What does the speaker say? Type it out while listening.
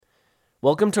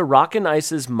Welcome to Rockin'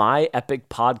 Ice's My Epic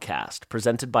podcast,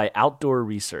 presented by Outdoor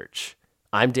Research.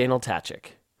 I'm Daniel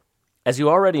Tachik. As you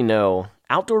already know,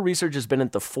 Outdoor Research has been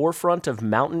at the forefront of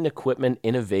mountain equipment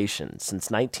innovation since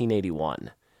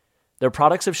 1981. Their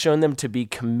products have shown them to be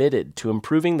committed to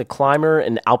improving the climber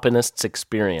and alpinist's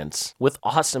experience with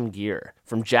awesome gear,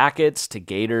 from jackets to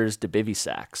gaiters to bivy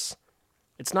sacks.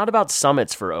 It's not about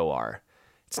summits for OR.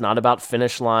 It's not about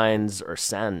finish lines or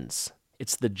sends.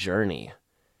 It's the journey.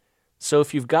 So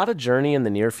if you've got a journey in the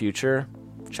near future,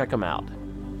 check them out.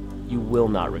 You will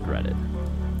not regret it.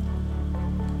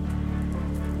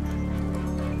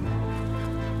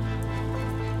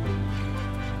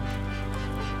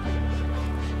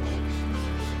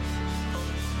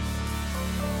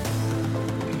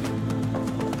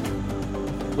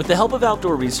 With the help of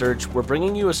Outdoor Research, we're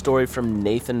bringing you a story from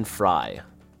Nathan Fry.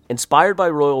 Inspired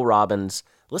by Royal Robbins,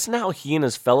 listen to how he and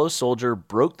his fellow soldier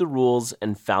broke the rules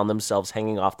and found themselves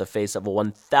hanging off the face of a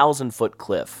 1,000-foot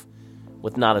cliff,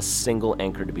 with not a single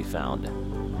anchor to be found.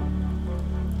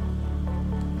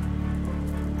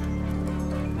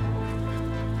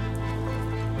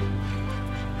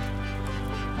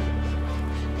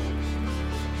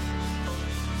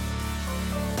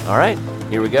 All right,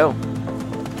 here we go.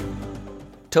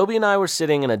 Toby and I were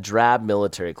sitting in a drab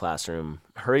military classroom,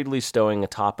 hurriedly stowing a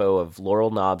topo of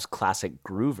Laurel Knob's classic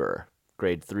Groover,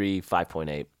 grade 3,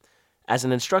 5.8, as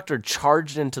an instructor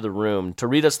charged into the room to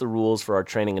read us the rules for our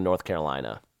training in North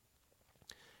Carolina.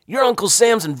 "Your Uncle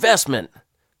Sam's investment,"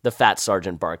 the fat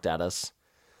sergeant barked at us.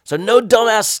 "So no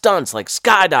dumbass stunts like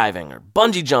skydiving or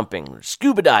bungee jumping or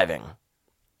scuba diving."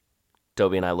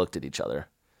 Toby and I looked at each other.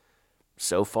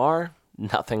 So far,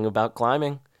 nothing about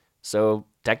climbing, so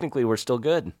technically we're still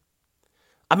good.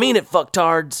 "I mean it,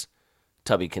 fucktards,"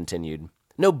 Tubby continued.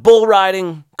 "No bull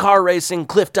riding, car racing,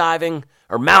 cliff diving,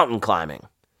 or mountain climbing."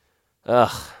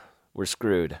 Ugh, we're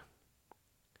screwed.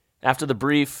 After the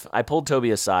brief, I pulled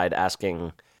Toby aside,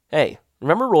 asking, "Hey,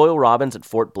 remember Royal Robbins at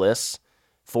Fort Bliss?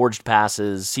 Forged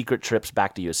passes, secret trips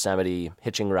back to Yosemite,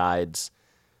 hitching rides."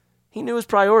 He knew his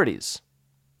priorities.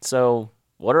 "So,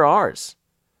 what are ours?"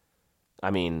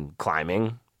 "I mean,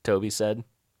 climbing," Toby said.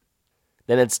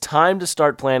 "Then it's time to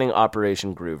start planning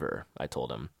Operation Groover," I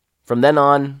told him. From then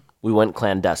on, we went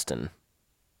clandestine.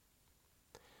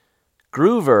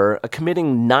 Groover, a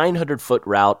committing 900-foot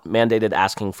route, mandated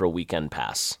asking for a weekend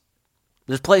pass.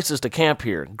 "There's places to camp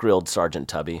here," grilled Sergeant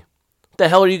Tubby. "What the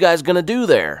hell are you guys going to do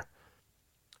there?"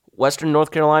 "Western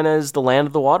North Carolina is the land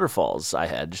of the waterfalls," I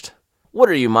hedged. "What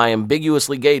are you, my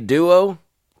ambiguously gay duo?"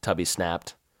 Tubby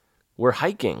snapped. "We're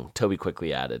hiking," Toby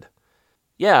quickly added.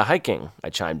 "Yeah, hiking," I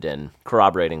chimed in,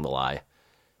 corroborating the lie.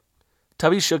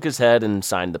 Tubby shook his head and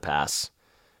signed the pass.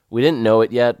 We didn't know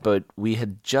it yet, but we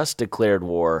had just declared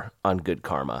war on good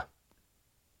karma.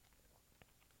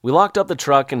 We locked up the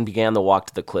truck and began the walk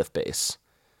to the cliff base.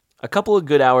 A couple of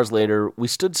good hours later, we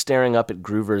stood staring up at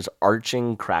Groover's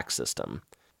arching crack system.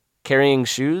 "Carrying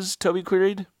shoes?" Toby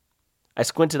queried. I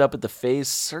squinted up at the face,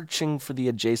 searching for the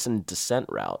adjacent descent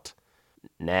route.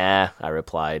 "Nah," I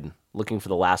replied, looking for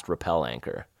the last rappel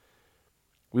anchor.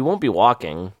 "We won't be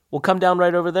walking. We'll come down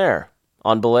right over there.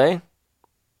 On belay?"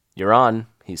 "You're on,"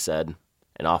 he said,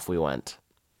 and off we went.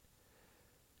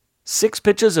 6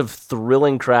 pitches of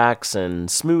thrilling cracks and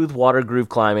smooth water groove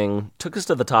climbing took us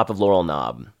to the top of Laurel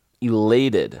Knob,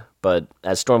 elated, but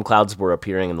as storm clouds were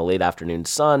appearing in the late afternoon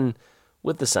sun,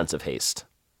 with the sense of haste.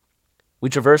 We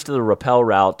traversed the rappel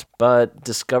route, but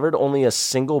discovered only a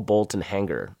single bolt and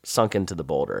hanger sunk into the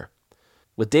boulder.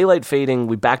 With daylight fading,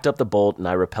 we backed up the bolt and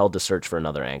I rappelled to search for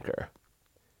another anchor.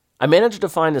 I managed to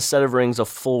find a set of rings a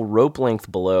full rope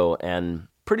length below and,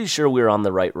 pretty sure we were on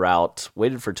the right route,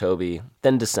 waited for Toby,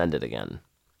 then descended again.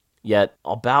 Yet,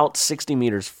 about 60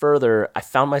 meters further, I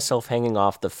found myself hanging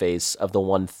off the face of the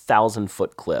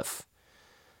 1,000-foot cliff.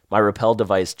 My rappel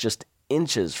device just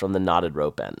inches from the knotted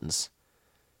rope ends.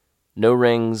 No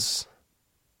rings,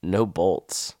 no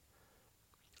bolts.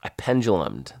 I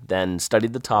pendulumed, then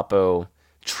studied the topo,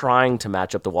 trying to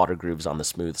match up the water grooves on the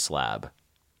smooth slab.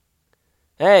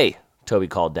 "Hey," Toby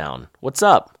called down. "What's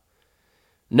up?"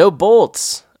 "No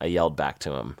bolts," I yelled back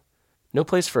to him. No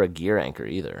place for a gear anchor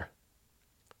either.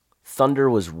 Thunder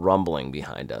was rumbling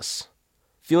behind us.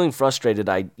 Feeling frustrated,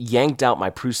 I yanked out my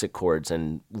Prusik cords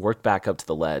and worked back up to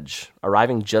the ledge,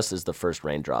 arriving just as the first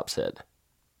raindrops hit.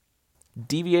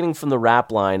 Deviating from the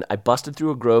wrap line, I busted through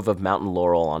a grove of mountain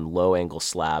laurel on low-angle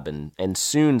slab and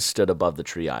soon stood above the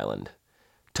tree island.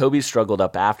 Toby struggled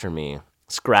up after me,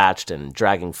 scratched and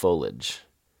dragging foliage.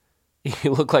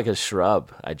 "You look like a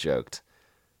shrub," I joked.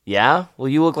 "Yeah? Well,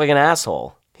 you look like an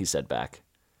asshole," he said back.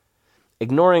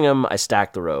 Ignoring him, I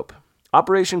stacked the rope.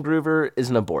 Operation Groover is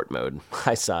in abort mode,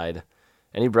 I sighed.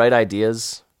 Any bright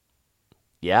ideas?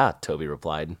 Yeah, Toby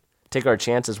replied. Take our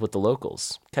chances with the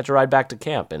locals, catch a ride back to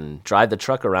camp, and drive the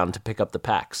truck around to pick up the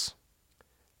packs.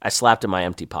 I slapped at my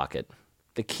empty pocket.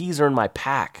 The keys are in my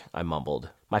pack, I mumbled.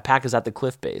 My pack is at the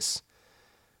cliff base.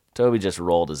 Toby just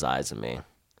rolled his eyes at me.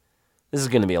 This is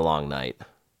going to be a long night.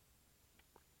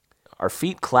 Our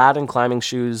feet clad in climbing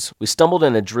shoes, we stumbled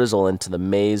in a drizzle into the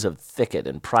maze of thicket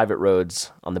and private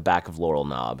roads on the back of Laurel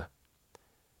Knob.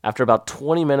 After about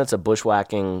 20 minutes of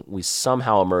bushwhacking, we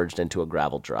somehow emerged into a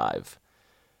gravel drive.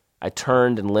 I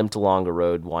turned and limped along a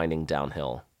road winding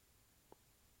downhill.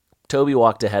 Toby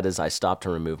walked ahead as I stopped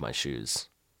to remove my shoes.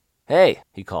 Hey,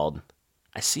 he called.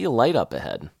 I see a light up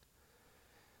ahead.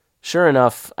 Sure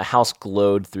enough, a house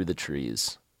glowed through the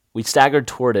trees. We staggered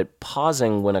toward it,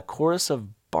 pausing when a chorus of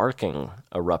barking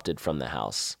erupted from the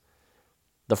house.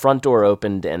 The front door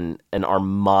opened and an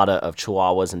armada of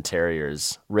chihuahuas and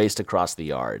terriers raced across the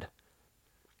yard.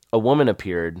 A woman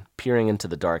appeared, peering into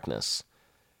the darkness.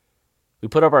 We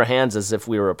put up our hands as if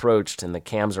we were approached, and the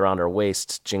cams around our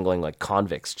waists jingling like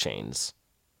convicts' chains.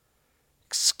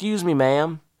 "Excuse me,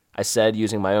 ma'am," I said,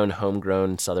 using my own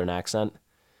homegrown southern accent.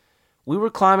 "We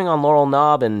were climbing on Laurel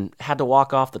Knob and had to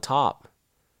walk off the top."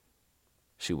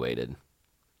 She waited.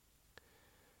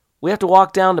 "We have to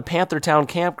walk down to Panthertown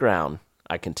Campground,"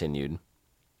 I continued.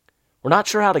 "We're not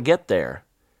sure how to get there."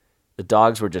 The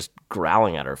dogs were just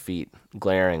growling at our feet,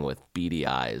 glaring with beady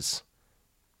eyes.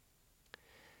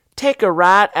 "Take a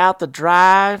right out the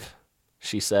drive,"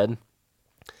 she said.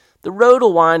 "The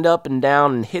road'll wind up and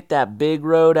down and hit that big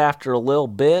road after a little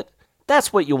bit.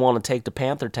 That's what you want to take to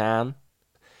Panthertown."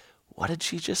 "What did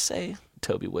she just say?"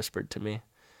 Toby whispered to me.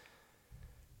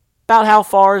 "About how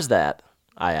far is that?"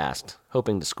 I asked,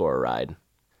 hoping to score a ride.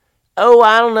 "Oh,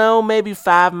 I don't know, maybe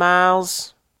 5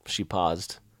 miles." She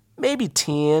paused. "Maybe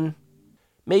 10.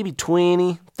 Maybe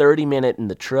 20, 30-minute in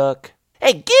the truck."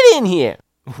 "Hey, get in here!"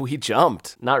 We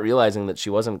jumped, not realizing that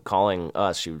she wasn't calling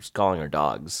us, she was calling her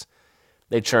dogs.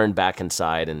 They churned back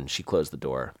inside, and she closed the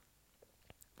door.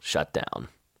 Shut down.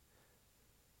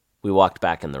 We walked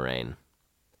back in the rain.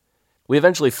 We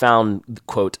eventually found,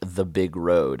 quote, the big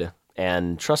road,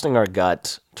 and, trusting our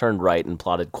gut, turned right and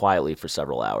plodded quietly for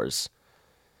several hours.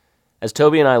 As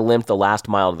Toby and I limped the last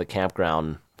mile to the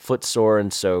campground, footsore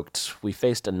and soaked, we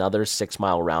faced another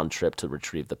 6-mile round trip to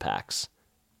retrieve the packs.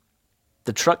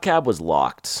 The truck cab was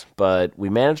locked, but we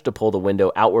managed to pull the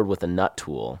window outward with a nut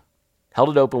tool, held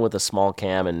it open with a small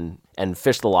cam, and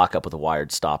fished the lock up with a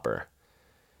wired stopper.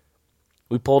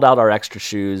 We pulled out our extra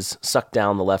shoes, sucked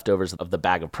down the leftovers of the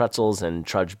bag of pretzels, and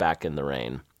trudged back in the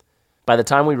rain. By the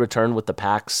time we returned with the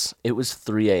packs, it was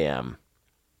 3 a.m.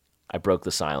 I broke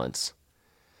the silence.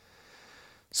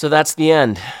 "So that's the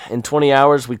end. In 20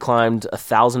 hours, we climbed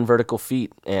 1,000 vertical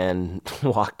feet and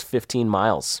walked 15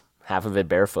 miles, half of it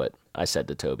barefoot," I said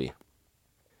to Toby.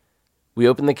 We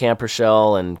opened the camper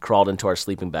shell and crawled into our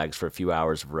sleeping bags for a few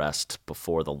hours of rest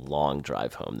before the long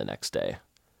drive home the next day.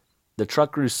 The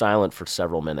truck grew silent for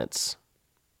several minutes.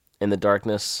 In the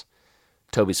darkness,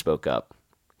 Toby spoke up.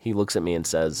 He looks at me and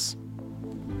says,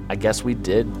 "I guess we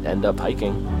did end up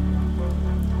hiking."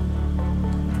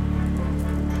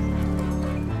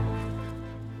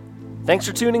 Thanks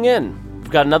for tuning in.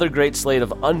 We've got another great slate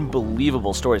of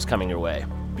unbelievable stories coming your way.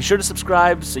 Be sure to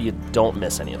subscribe so you don't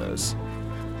miss any of those.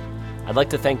 I'd like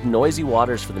to thank Noisy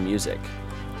Waters for the music.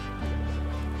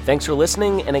 Thanks for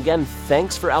listening, and again,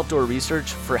 thanks for Outdoor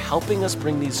Research for helping us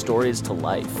bring these stories to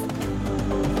life.